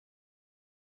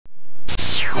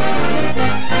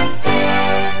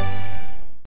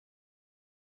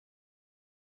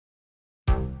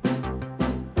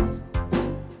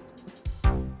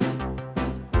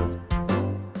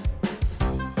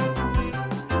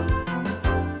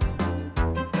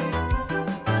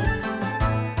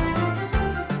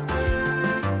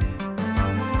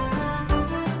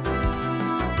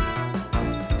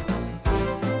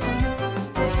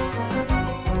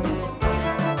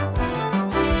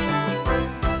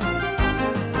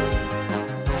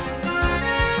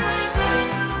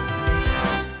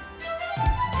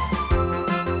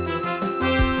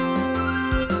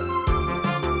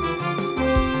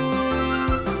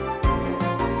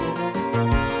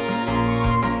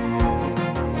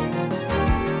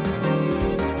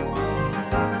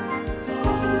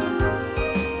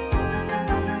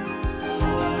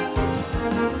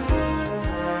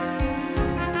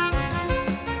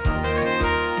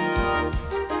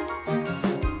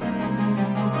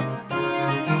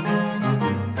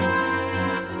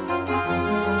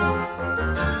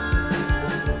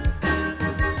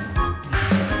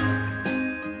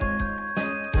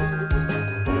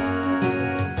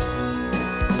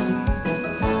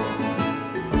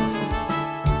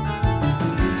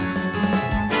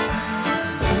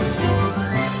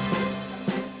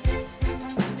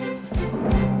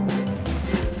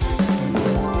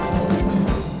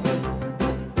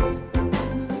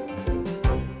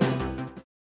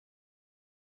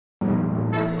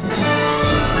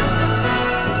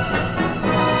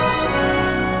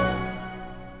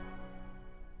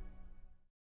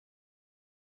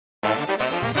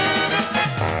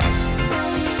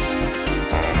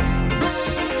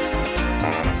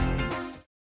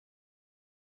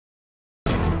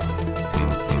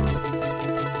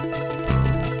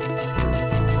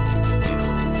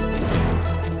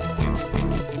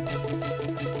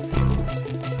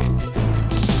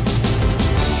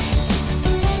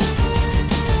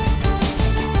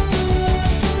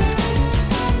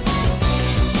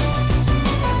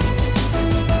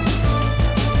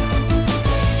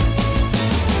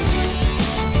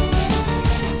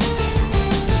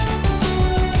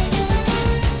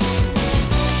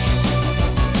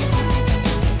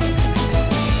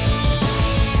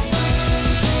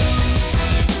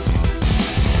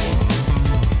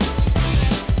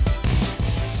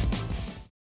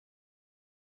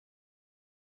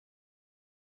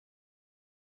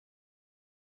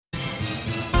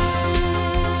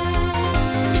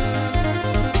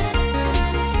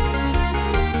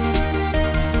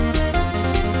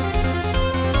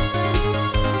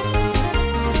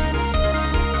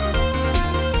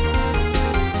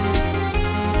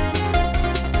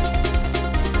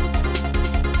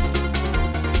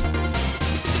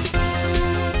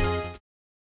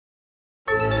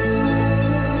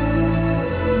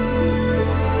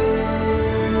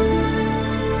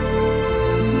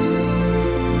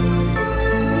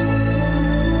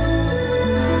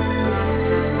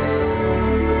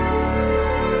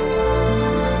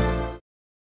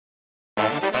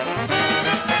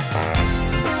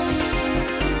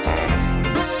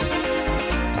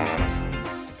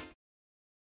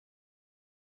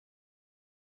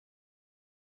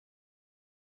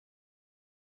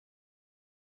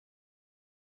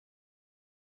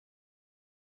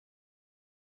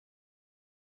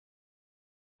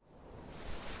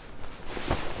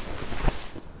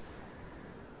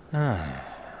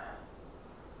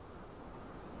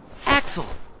Axel!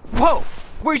 Whoa!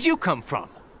 Where'd you come from?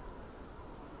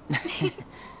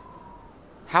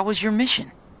 How was your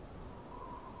mission?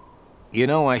 You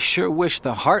know, I sure wish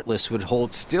the Heartless would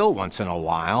hold still once in a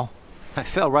while. I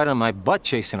fell right on my butt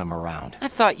chasing them around. I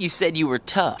thought you said you were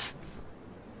tough.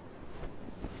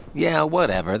 Yeah,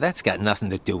 whatever. That's got nothing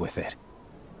to do with it.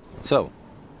 So,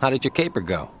 how did your caper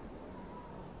go?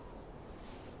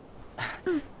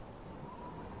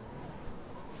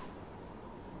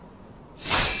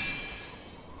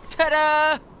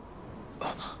 Ta-da!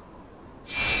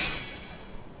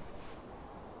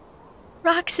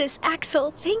 Roxas,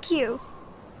 Axel, thank you.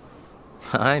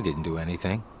 I didn't do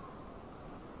anything.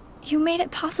 You made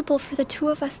it possible for the two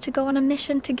of us to go on a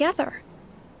mission together.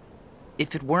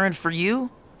 If it weren't for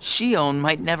you, Xion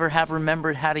might never have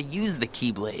remembered how to use the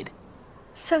Keyblade.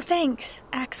 So thanks,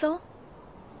 Axel.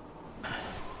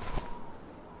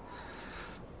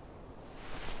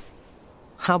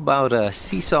 How about a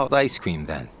sea salt ice cream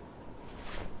then?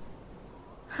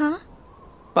 Huh?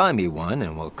 Buy me one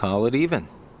and we'll call it even.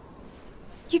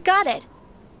 You got it.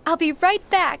 I'll be right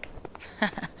back.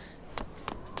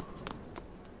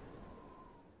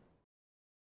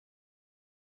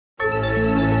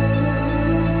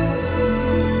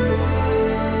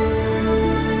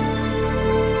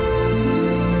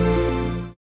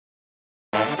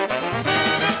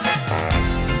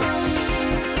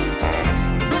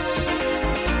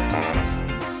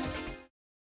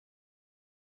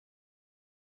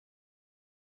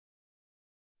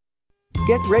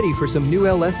 Get ready for some new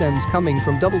LSNs coming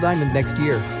from Double Diamond next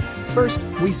year. First,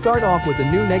 we start off with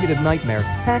a new Negative Nightmare,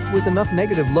 packed with enough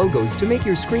negative logos to make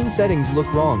your screen settings look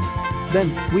wrong.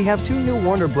 Then, we have 2 new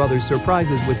Warner Brothers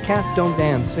surprises with Cats Don't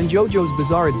Dance and JoJo's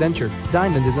Bizarre Adventure,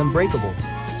 Diamond is Unbreakable.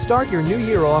 Start your new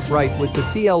year off right with the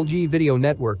CLG Video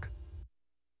Network.